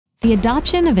The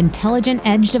adoption of intelligent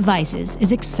edge devices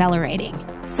is accelerating.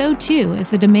 So too is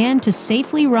the demand to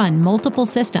safely run multiple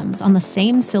systems on the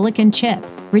same silicon chip,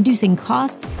 reducing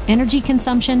costs, energy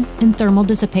consumption, and thermal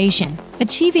dissipation.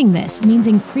 Achieving this means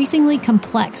increasingly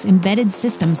complex embedded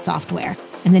systems software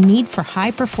and the need for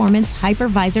high-performance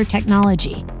hypervisor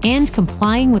technology and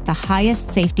complying with the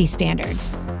highest safety standards.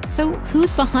 So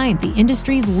who's behind the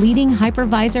industry's leading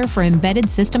hypervisor for embedded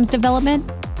systems development?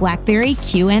 BlackBerry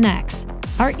QNX.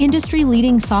 Our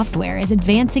industry-leading software is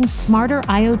advancing smarter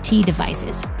IoT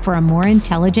devices for a more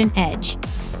intelligent edge.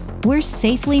 We're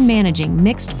safely managing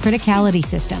mixed criticality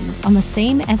systems on the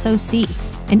same SoC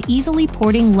and easily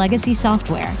porting legacy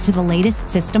software to the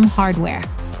latest system hardware.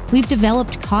 We've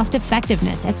developed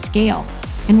cost-effectiveness at scale,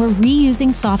 and we're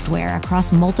reusing software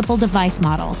across multiple device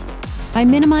models. By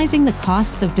minimizing the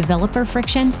costs of developer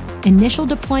friction, initial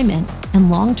deployment,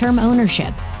 and long-term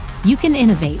ownership, you can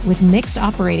innovate with mixed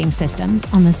operating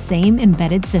systems on the same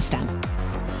embedded system.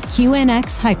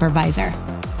 QNX Hypervisor,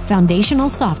 foundational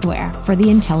software for the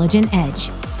intelligent edge.